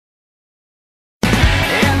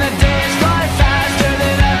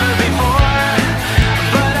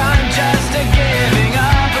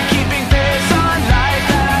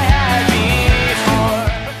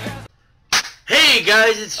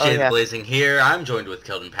it's Jade Blazing here. I'm joined with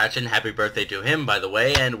Keldon Patchen. Happy birthday to him, by the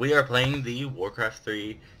way, and we are playing the Warcraft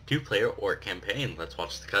 3 two-player orc campaign. Let's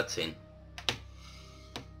watch the cutscene.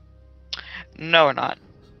 No, we're not.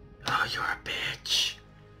 Oh, you're a bitch.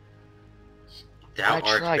 Thou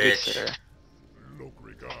art bitch.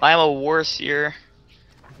 I am a warseer.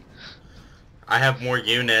 I have more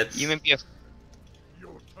units. You may be a...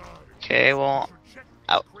 Okay, well...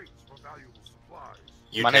 Out.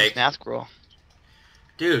 You My take... name's Nazgul.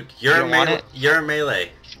 Dude, you're a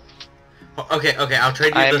melee. Okay, I'll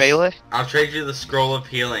trade you melee? I'll trade you the scroll of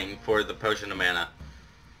healing for the potion of mana.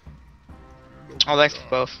 Oh, thanks for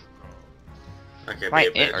both. Okay, My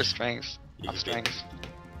int or strength? I'm strength.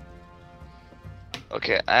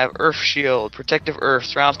 Okay, I have Earth Shield, Protective Earth,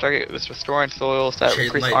 surrounds target with restoring soils that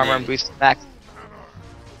increase armor and boost max.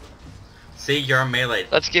 See, you're a melee.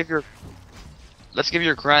 Let's give your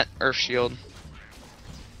grunt Earth Shield.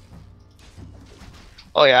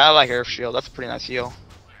 Oh yeah, I like Earth Shield. That's a pretty nice heal.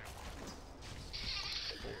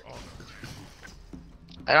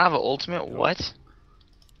 I don't have an ultimate. What?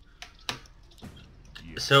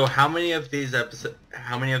 So how many of these are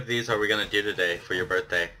we gonna do today for your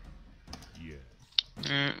birthday?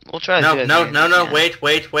 We'll try to do No, wait.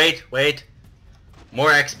 More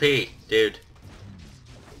XP, dude.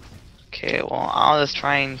 Okay, well, I was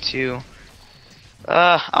trying to...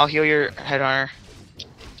 I'll heal your head hunter.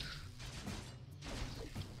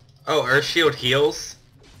 Oh, Earth Shield heals?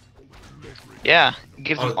 Yeah, it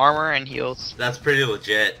gives him armor and heals. That's pretty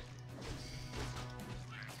legit.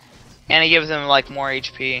 And it gives him, like, more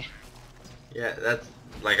HP. Yeah, that's...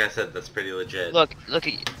 Like I said, that's pretty legit. Look at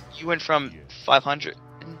you. You went from 500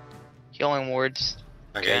 healing wards.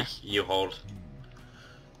 Okay, you hold.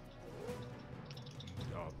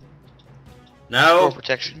 No! Scroll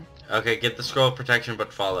protection. Okay, get the scroll of protection,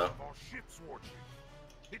 but follow.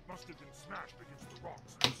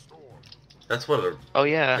 That's what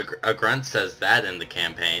a grunt says that in the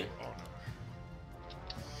campaign.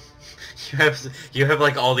 You have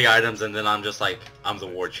like all the items, and then I'm just like, I'm the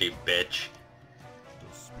war chief, bitch.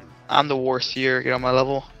 I'm the warseer. Get on my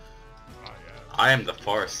level. I am the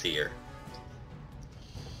farseer.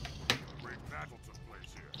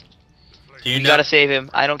 You gotta save him.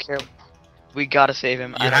 I don't care. We gotta save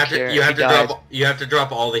him. I don't care. You have to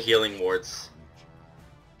drop all the healing wards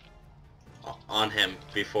on him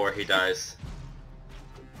before he dies.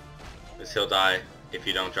 Because he'll die if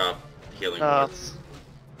you don't drop healing wards.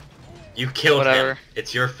 You killed him.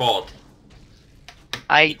 It's your fault.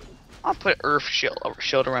 I'll put Earth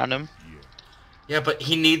shield around him. Yeah, but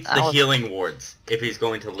he needs the healing wards if he's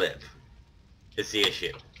going to live. It's the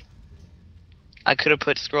issue. I could have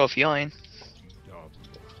put Scroll of Healing.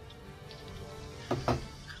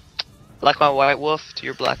 Like my white wolf to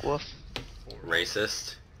your black wolf.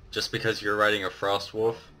 Racist. Just because you're riding a frost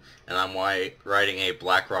wolf and I'm riding a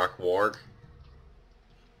blackrock warg.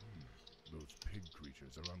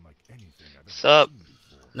 Sup?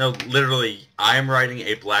 No, literally, I am riding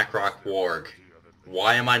a blackrock warg.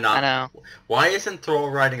 Why am I not? I know. Why isn't Thrall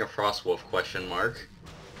riding a frost wolf? Question mark.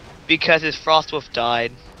 Because his frost wolf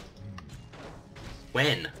died.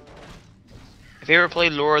 When? If you ever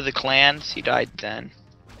played Lore of the Clans, he died then.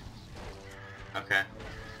 Okay.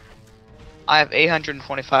 I have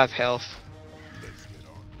 825 health.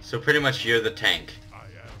 So pretty much you're the tank.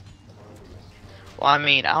 Well, I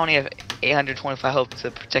mean, I only have 825 health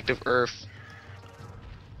to Protective Earth.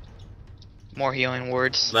 More healing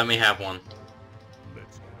wards. Let me have one.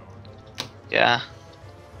 Yeah.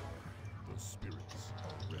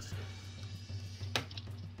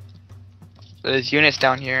 There's units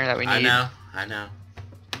down here that we need. I know.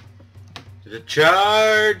 The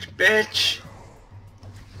charge, bitch!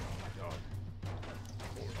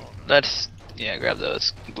 Let's, grab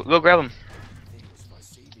those. Go grab them.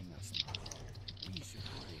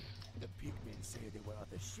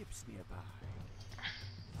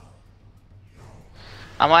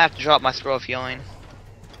 I might have to drop my Scroll of Healing.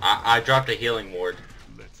 I dropped a healing ward.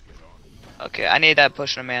 Okay, I need that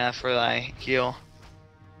potion of mana for my heal.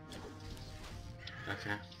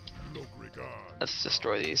 Okay. Let's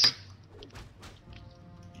destroy these.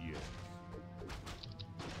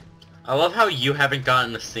 I love how you haven't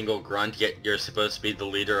gotten a single grunt, yet you're supposed to be the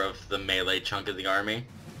leader of the melee chunk of the army.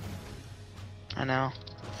 I know.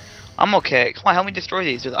 I'm okay. Come on, help me destroy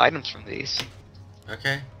these with items from these.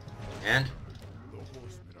 Okay. And?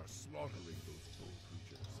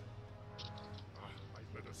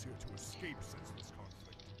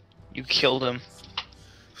 You killed him.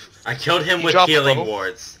 I killed him with healing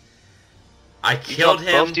wards. I killed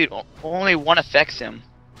him. Both, dude. Only one affects him.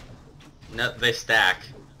 No, they stack.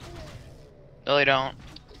 No, they don't.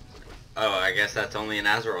 Oh, I guess that's only an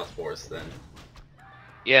Azeroth force then.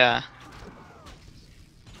 Yeah.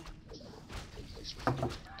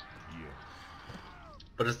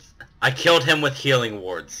 But I killed him with healing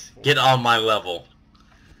wards. Get on my level.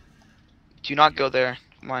 Do not go there.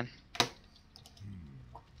 Come on.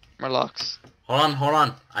 Murlocs. Hold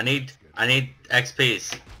on. I need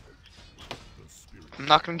XPs. I'm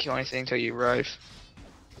not gonna kill anything until you arrive.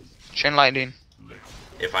 Chain lightning.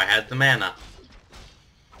 If I had the mana.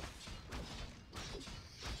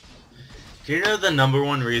 Do you know the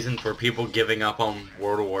 #1 reason for people giving up on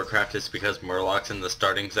World of Warcraft is because Murloc's in the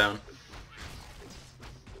starting zone?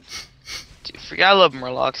 Dude, I love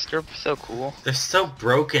Murlocs. They're so cool. They're so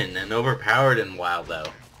broken and overpowered in WoW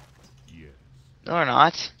though. No, they're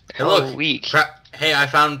not. Hey, They're look. weak. Hey, I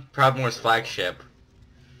found Proudmoore's flagship.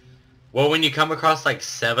 Well, when you come across like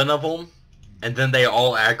 7 of them, and then they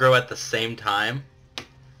all aggro at the same time.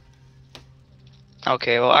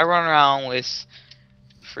 Okay, well I run around with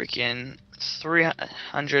freaking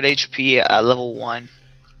 300 HP at level 1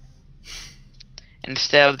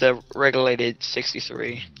 instead of the regulated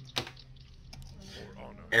 63.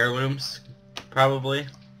 Heirlooms, probably.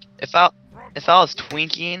 If I was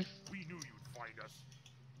twinking,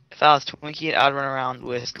 I'd run around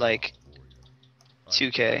with like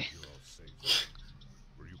 2K.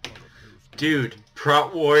 Dude,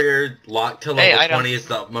 Prot Warrior locked to level Hey, 20 is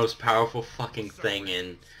the most powerful fucking thing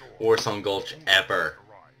in Warsong Gulch ever.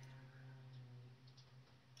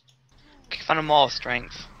 I found a Maul of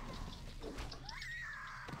Strength.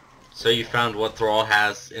 So you found what Thrall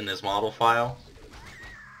has in his model file?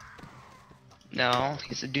 No,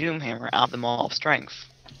 he's a Doomhammer out of the Maul of Strength.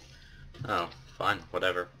 Oh, fine,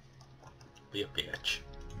 whatever. Be a bitch.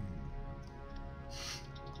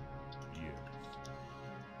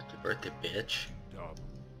 Happy birthday, bitch.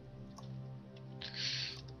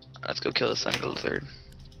 Let's go kill the Sun Gold Third.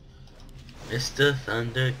 Mr.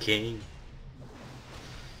 Thunder King.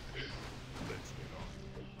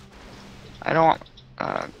 I don't.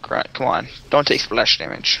 Come on, don't take splash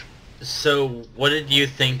damage. So, what did you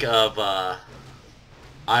think of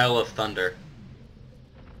Isle of Thunder?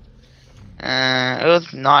 It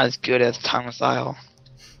was not as good as Timeless Isle.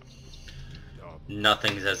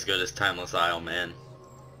 Nothing's as good as Timeless Isle, man.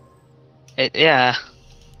 Yeah.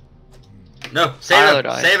 No, save him!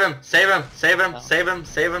 died. Save him! Save him! Save him! No. Save him!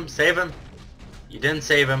 Save him! Save him! You didn't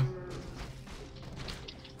save him.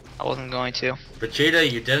 I wasn't going to. Vegeta,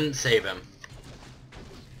 you didn't save him.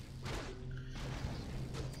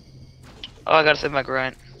 Oh, I gotta save my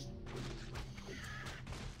grunt.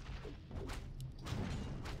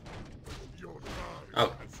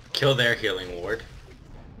 Oh, kill their healing ward.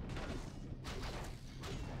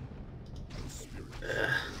 Ugh.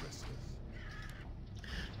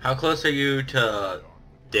 How close are you to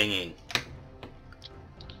dinging?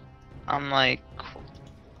 I'm like,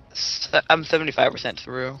 I'm 75%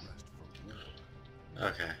 through.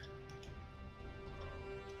 Okay.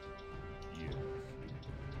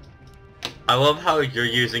 I love how you're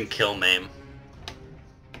using kill name.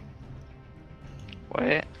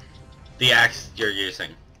 What? The axe you're using.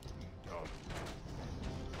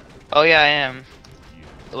 Oh yeah, I am.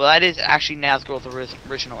 Well, that is actually Nazgul's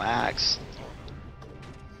original axe.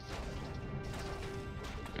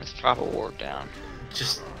 Let's drop a ward down.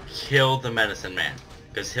 Just kill the medicine man,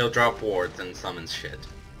 because he'll drop wards and summons shit.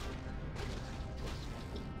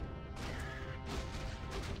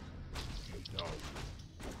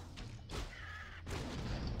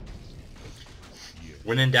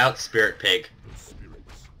 When in doubt, Spirit Pig.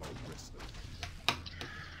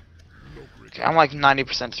 Okay, I'm like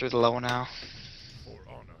 90% through the level now.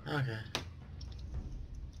 Okay.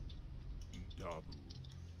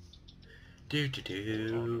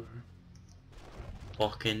 Do.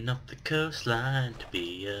 Walking up the coastline to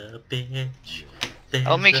be a bitch.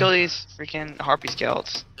 Help me kill these freaking harpy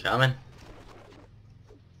scouts. Coming.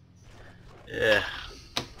 Yeah.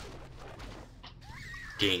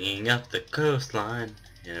 Dinging up the coastline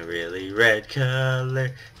in a really red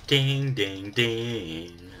color. Ding, ding,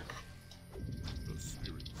 ding.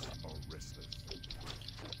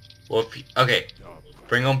 Well, if you, okay.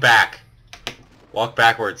 Bring them back. Walk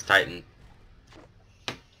backwards, Titan.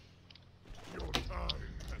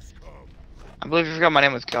 I believe you forgot my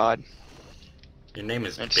name was God. Your name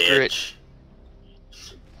is And screw bitch.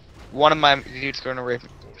 One of my dudes gonna rape me.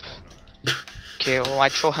 Okay, well my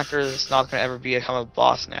troll hunter is not gonna ever become a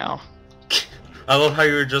boss now. I love how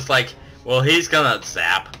you were just like, well, he's gonna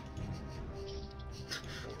zap.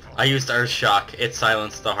 I used Earth Shock. It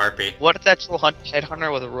silenced the harpy. What if that troll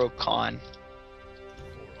headhunter was a rogue con?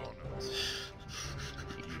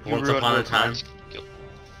 Once upon a time.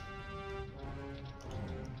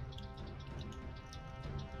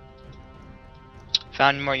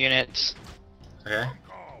 Found more units. Okay.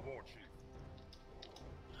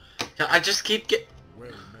 Yeah, I just keep get. Well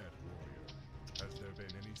met, warrior. Has there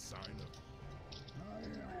been any sign of...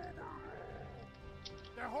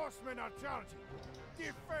 The horsemen are charging.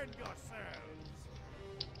 Defend yourselves.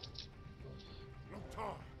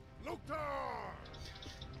 Loktar! Loktar!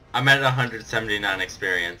 I'm at 179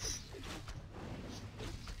 experience.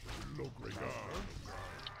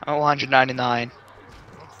 I'm at 199.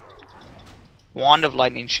 Wand of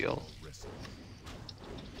Lightning Shield.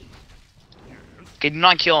 Okay, do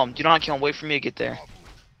not kill him. Do not kill him. Wait for me to get there.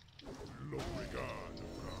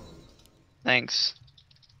 Thanks.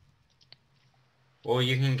 Well,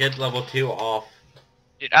 you can get level 2 off.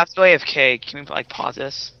 Dude, after AFK, can we like pause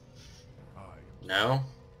this? No?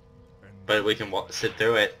 But we can sit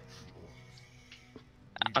through it.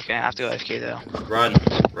 Okay, I have to go AFK though. Run.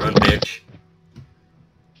 Run, bitch.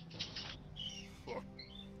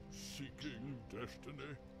 Seeking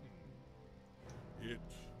destiny. It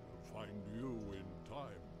will find you in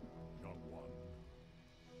time, young one.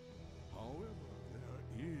 However, there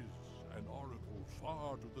is an oracle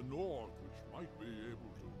far to the north which might be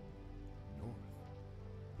able to... North?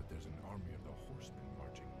 But there's an army of the horsemen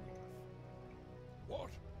marching north.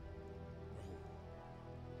 What?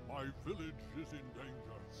 No. My village is in danger.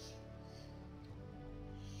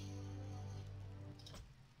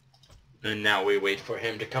 And now we wait for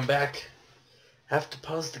him to come back. Have to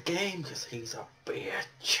pause the game because he's a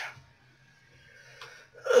bitch.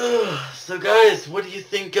 So guys, what do you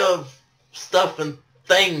think of stuff and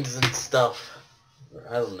things and stuff?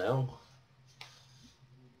 I don't know.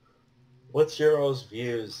 What's your all's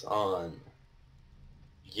views on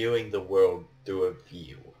viewing the world through a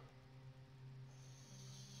view?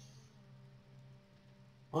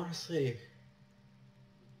 Honestly,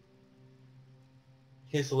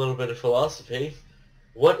 here's a little bit of philosophy.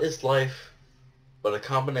 What is life but a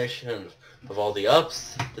combination of all the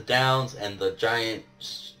ups, the downs, and the giant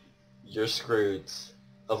you're screweds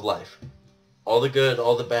of life? All the good,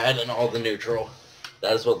 all the bad, and all the neutral.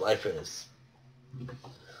 That is what life is.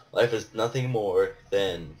 Life is nothing more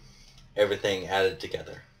than everything added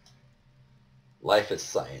together. Life is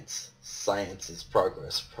science. Science is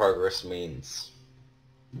progress. Progress means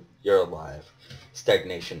you're alive.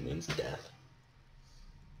 Stagnation means death.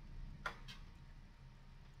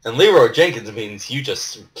 And Leroy Jenkins means you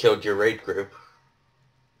just killed your raid group.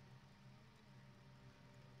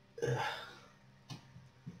 It's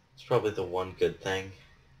probably the one good thing.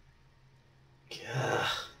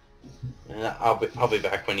 And I'll be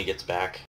back when he gets back.